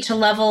 We reach a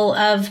level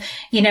of,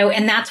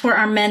 and that's where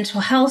our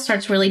mental health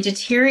starts really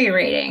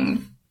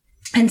deteriorating.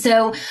 And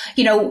so,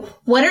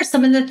 what are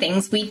some of the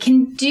things we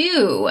can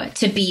do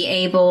to be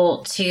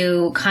able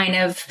to kind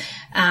of,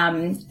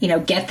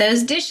 get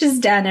those dishes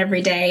done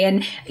every day?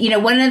 And,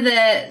 one of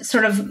the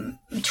sort of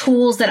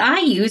tools that I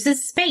use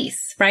is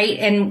space, right?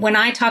 And when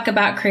I talk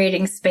about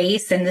creating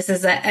space, and this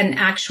is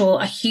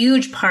a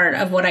huge part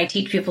of what I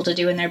teach people to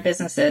do in their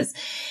businesses,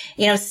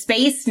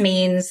 space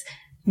means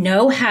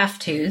no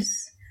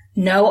have-tos,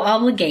 no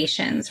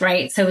obligations,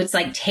 right? So it's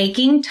like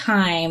taking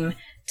time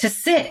to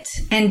sit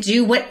and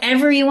do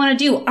whatever you want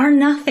to do or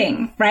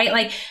nothing, right?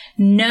 Like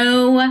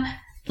no,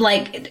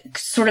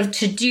 sort of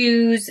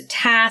to-dos,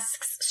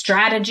 tasks,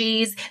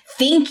 strategies,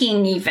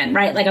 thinking even,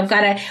 right? Like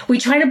we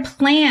try to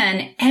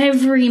plan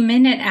every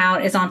minute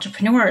out as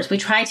entrepreneurs. We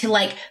try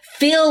to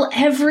fill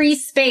every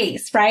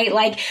space, right?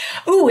 Like,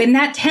 ooh, in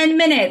that 10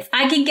 minutes,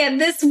 I can get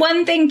this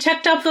one thing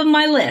checked off of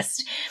my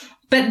list.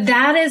 But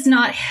that is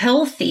not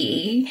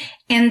healthy.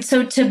 And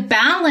so to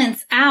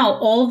balance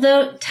out all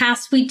the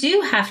tasks we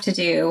do have to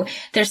do,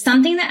 there's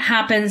something that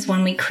happens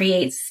when we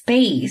create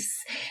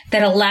space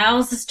that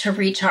allows us to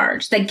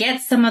recharge, that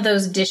gets some of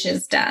those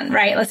dishes done,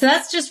 right? So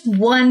that's just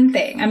one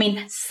thing. I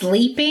mean,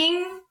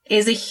 sleeping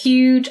is a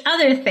huge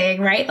other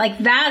thing, right? Like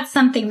that's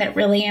something that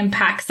really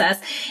impacts us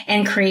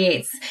and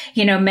creates,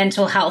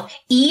 mental health.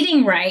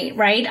 Eating right?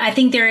 I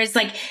think there is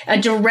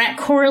a direct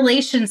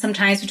correlation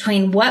sometimes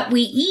between what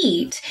we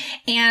eat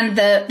and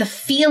the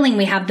feeling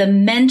we have, the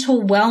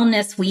mental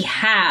wellness we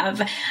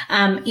have.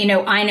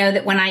 I know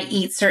that when I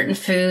eat certain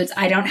foods,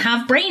 I don't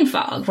have brain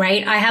fog,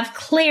 right? I have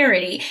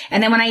clarity.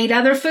 And then when I eat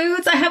other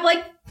foods, I have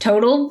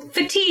total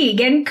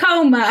fatigue and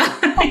coma.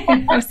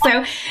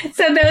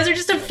 So those are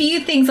just a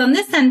few things on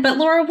this end. But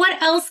Laura, what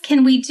else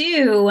can we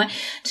do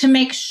to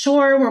make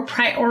sure we're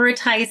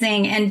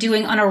prioritizing and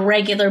doing on a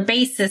regular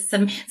basis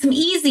some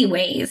easy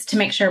ways to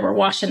make sure we're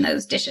washing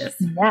those dishes?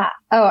 Yeah.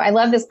 Oh, I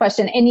love this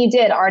question. And you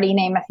did already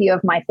name a few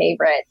of my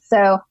favorites.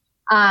 So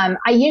I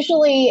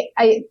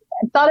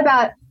thought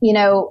about,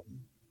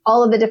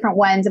 all of the different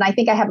ones, and I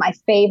think I have my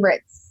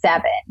favorite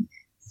 7.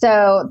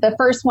 So the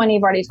first one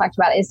you've already talked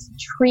about is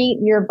treat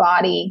your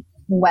body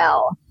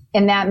well.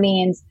 And that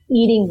means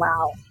eating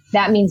well.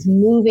 That means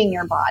moving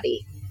your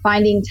body,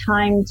 finding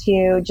time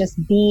to just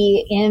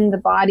be in the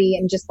body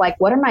and just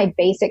what are my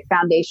basic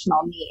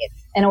foundational needs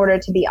in order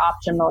to be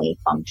optimally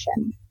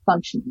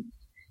functioning.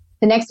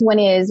 The next one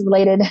is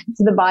related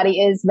to the body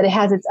but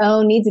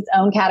it needs its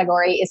own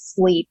category is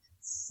sleep.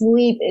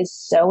 Sleep is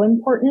so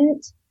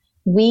important.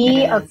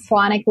 We are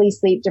chronically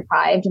sleep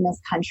deprived in this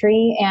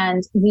country,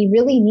 and we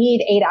really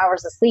need 8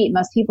 hours of sleep.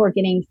 Most people are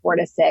getting 4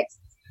 to 6.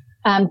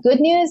 Good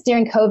news,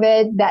 during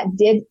COVID, that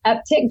did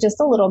uptick just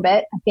a little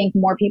bit. I think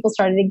more people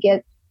started to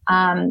get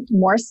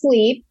more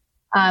sleep.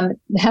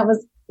 That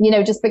was,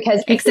 just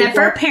because. Except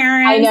for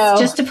parents. I know.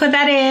 Just to put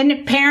that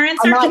in,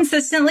 parents are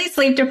consistently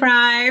sleep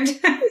deprived.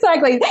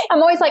 Exactly.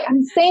 I'm always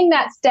I'm saying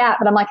that stat,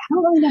 but I'm I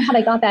don't really know how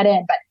they got that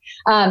in. But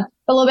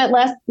a little bit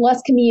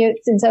less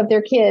commutes. And so if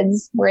their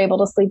kids were able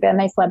to sleep in,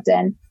 they slept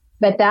in.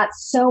 But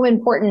that's so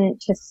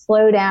important to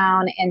slow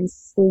down and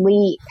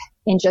sleep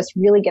and just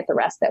really get the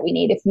rest that we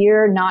need. If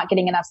you're not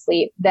getting enough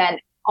sleep, then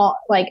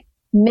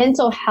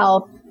mental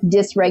health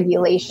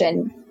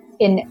dysregulation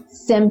in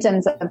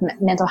symptoms of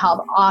mental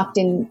health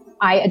often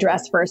I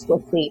address first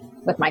with sleep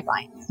with my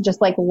clients. Just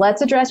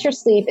let's address your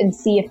sleep and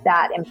see if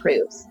that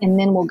improves. And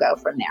then we'll go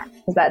from there,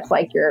 because that's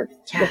your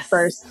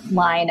first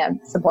line of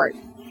support.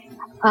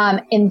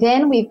 And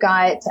then we've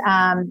got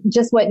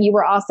just what you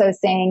were also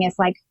saying is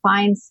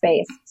find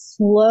space,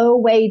 slow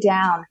way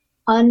down,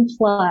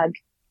 unplug,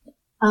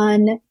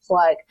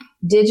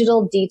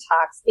 digital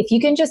detox. If you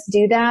can just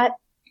do that,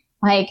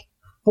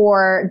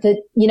 for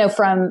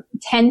from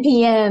 10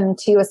 p.m.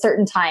 to a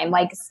certain time,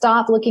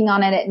 stop looking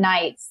on it at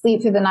night,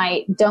 sleep through the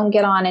night, don't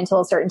get on until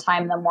a certain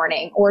time in the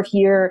morning. Or if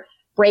you're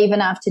brave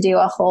enough to do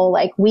a whole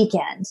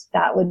weekend,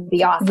 that would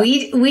be awesome.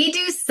 We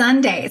do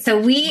Sunday. So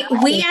we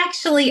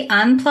actually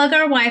unplug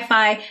our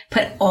Wi-Fi,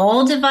 put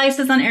all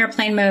devices on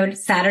airplane mode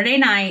Saturday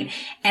night,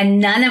 and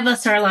none of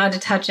us are allowed to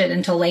touch it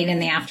until late in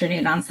the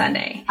afternoon on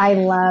Sunday. I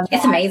love that.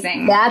 It's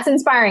amazing. That's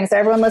inspiring. So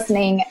everyone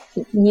listening,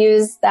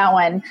 use that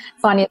one.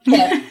 Sonia's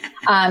tip.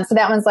 So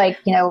that one's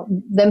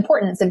the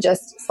importance of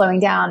just slowing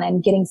down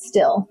and getting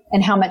still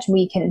and how much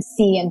we can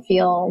see and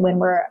feel when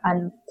we're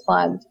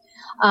unplugged.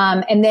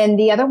 And then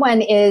the other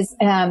one is,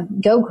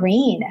 go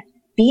green,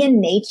 be in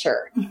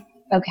nature.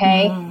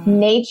 Okay.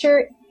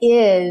 Nature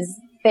is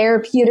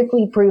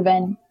therapeutically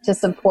proven to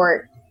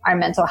support our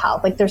mental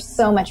health. There's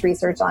so much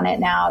research on it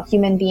now.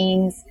 Human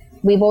beings,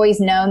 we've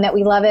always known that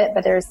we love it,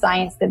 but there's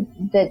science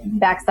that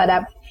backs that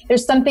up.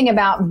 There's something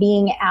about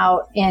being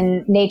out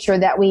in nature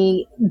that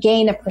we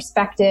gain a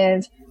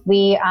perspective.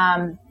 We,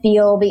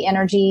 feel the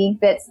energy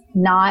that's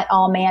not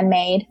all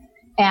man-made.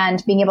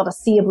 And being able to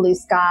see a blue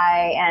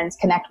sky and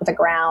connect with the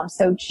ground.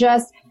 So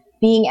just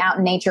being out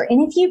in nature.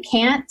 And if you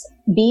can't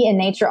be in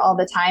nature all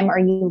the time, or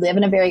you live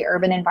in a very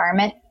urban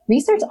environment,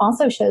 research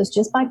also shows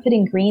just by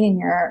putting green in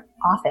your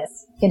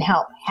office can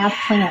help. Have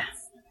plants.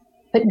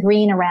 Put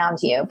green around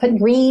you. Put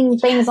green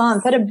things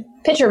on. Put a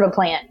picture of a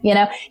plant, you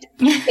know.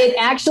 It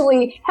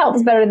actually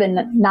helps better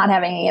than not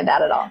having any of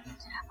that at all.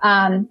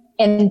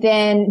 And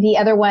then the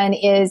other one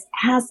is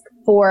ask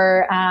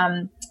for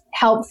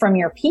help from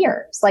your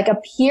peers, like a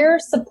peer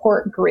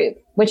support group,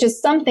 which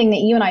is something that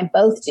you and I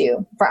both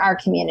do for our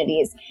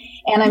communities.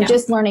 And I'm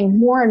just learning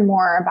more and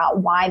more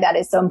about why that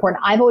is so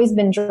important. I've always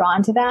been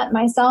drawn to that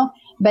myself,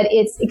 but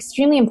it's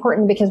extremely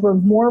important because we're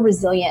more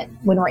resilient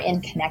when we're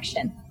in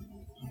connection.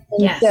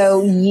 And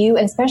so you,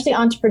 especially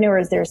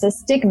entrepreneurs, there's a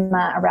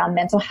stigma around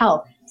mental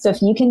health. So if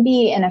you can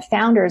be in a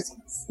founder's,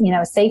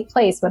 safe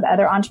place with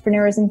other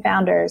entrepreneurs and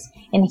founders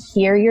and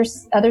hear your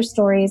other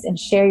stories and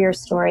share your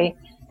story,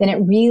 then it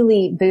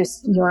really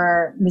boosts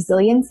your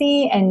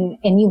resiliency and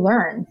you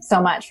learn so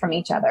much from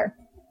each other,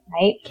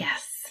 right?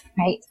 Yes.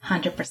 Right.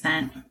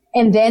 100%.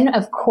 And then,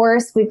 of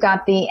course, we've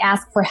got the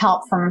ask for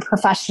help from a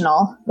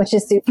professional, which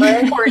is super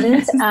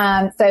important.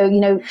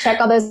 So, check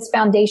all those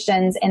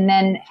foundations, and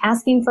then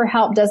asking for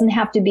help doesn't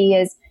have to be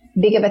as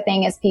big of a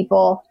thing as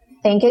people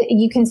think it.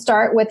 You can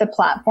start with a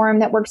platform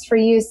that works for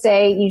you.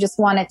 Say you just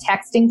want a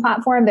texting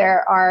platform.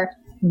 There are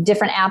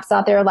different apps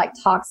out there like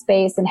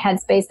Talkspace and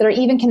Headspace that are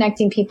even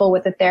connecting people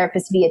with a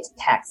therapist via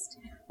text,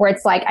 where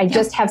it's like, I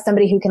just have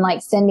somebody who can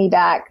like send me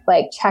back,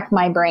 like check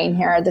my brain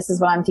here. This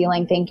is what I'm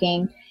feeling,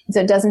 thinking. So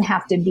it doesn't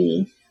have to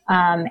be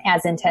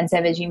as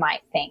intensive as you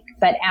might think,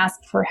 but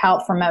ask for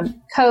help from a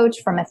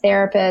coach, from a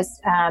therapist,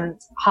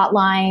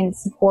 hotline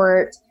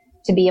support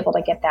to be able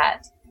to get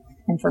that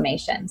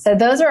information. So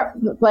those are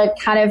like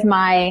kind of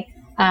my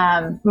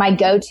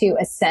go-to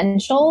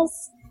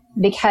essentials,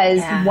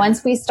 because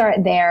once we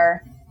start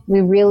there,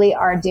 we really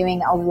are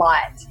doing a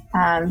lot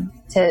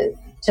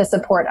to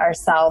support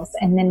ourselves,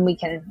 and then we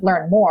can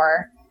learn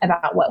more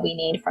about what we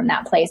need from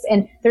that place.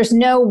 And there's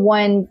no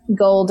one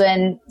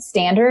golden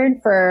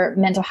standard for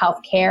mental health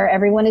care.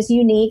 Everyone is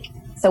unique.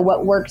 So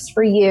what works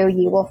for you,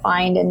 you will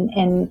find,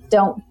 and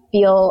don't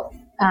feel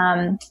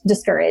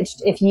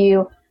discouraged if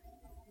you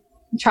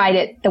tried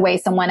it the way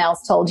someone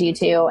else told you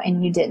to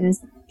and you didn't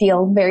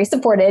feel very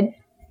supported.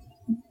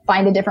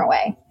 Find a different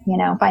way,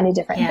 find a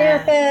different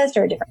therapist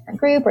or a different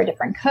group or a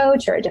different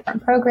coach or a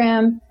different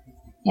program.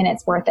 And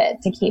it's worth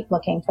it to keep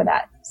looking for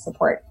that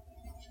support.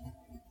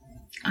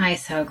 I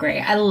so agree.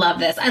 I love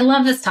this. I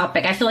love this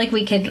topic. I feel like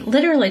we could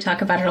literally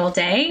talk about it all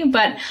day,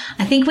 but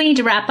I think we need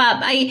to wrap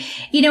up.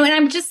 And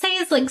I'm just saying,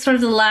 it's like sort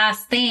of the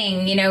last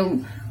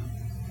thing,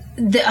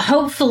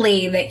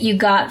 hopefully that you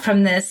got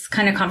from this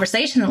kind of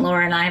conversation that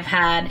Laura and I have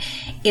had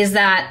is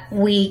that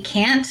we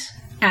can't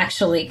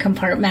actually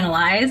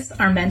compartmentalize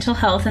our mental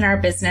health and our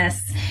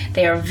business.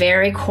 They are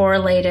very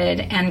correlated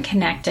and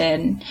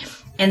connected.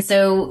 And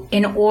so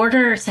in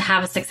order to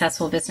have a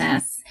successful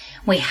business,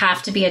 we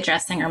have to be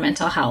addressing our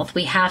mental health.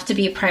 We have to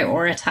be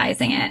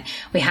prioritizing it.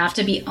 We have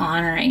to be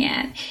honoring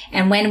it.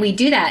 And when we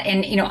do that,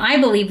 and, I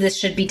believe this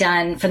should be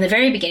done from the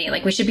very beginning,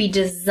 like we should be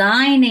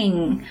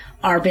designing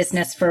our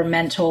business for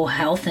mental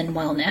health and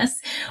wellness.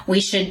 We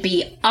should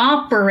be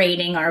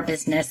operating our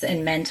business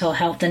in mental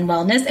health and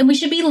wellness, and we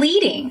should be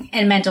leading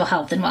in mental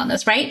health and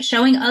wellness, right?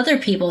 Showing other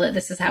people that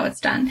this is how it's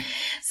done.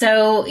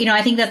 So,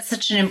 I think that's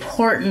such an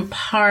important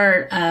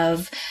part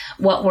of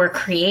what we're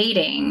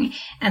creating.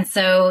 And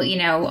so,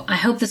 I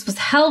hope this was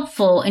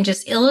helpful in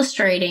just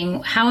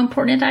illustrating how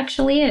important it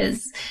actually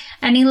is.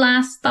 Any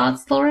last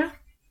thoughts, Laura?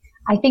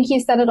 I think you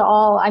said it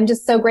all. I'm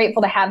just so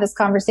grateful to have this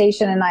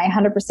conversation. And I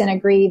 100%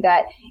 agree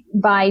that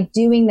by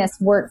doing this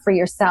work for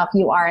yourself,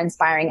 you are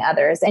inspiring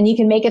others, and you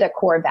can make it a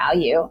core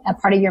value, a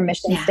part of your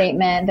mission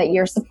statement, that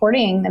you're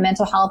supporting the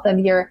mental health of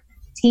your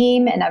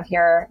team and of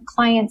your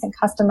clients and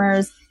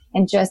customers,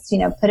 and just,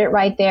 put it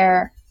right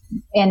there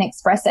and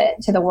express it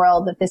to the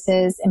world that this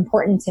is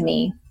important to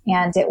me,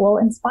 and it will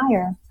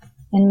inspire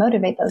and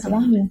motivate those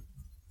around you.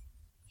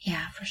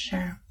 Yeah, for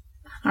sure.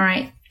 All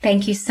right.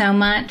 Thank you so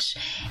much.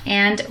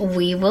 And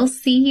we will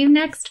see you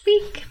next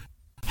week.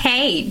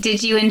 Hey,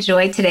 did you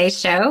enjoy today's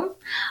show?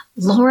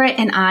 Laura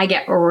and I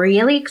get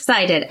really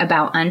excited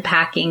about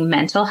unpacking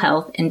mental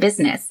health in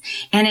business.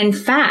 And in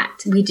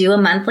fact, we do a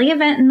monthly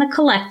event in the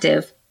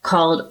collective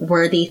called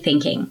Worthy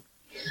Thinking.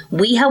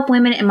 We help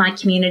women in my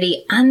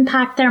community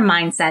unpack their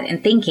mindset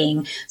and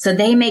thinking so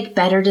they make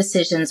better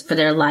decisions for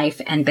their life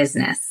and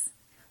business.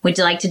 Would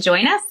you like to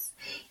join us?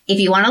 If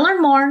you want to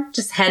learn more,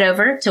 just head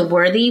over to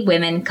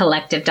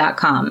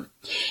worthywomencollective.com.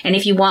 And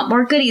if you want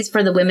more goodies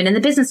for the Women in the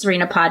Business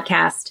Arena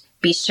podcast,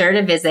 be sure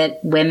to visit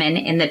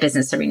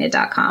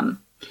womeninthebusinessarena.com.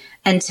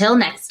 Until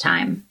next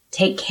time,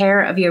 take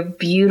care of your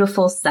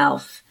beautiful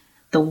self.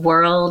 The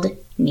world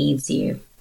needs you.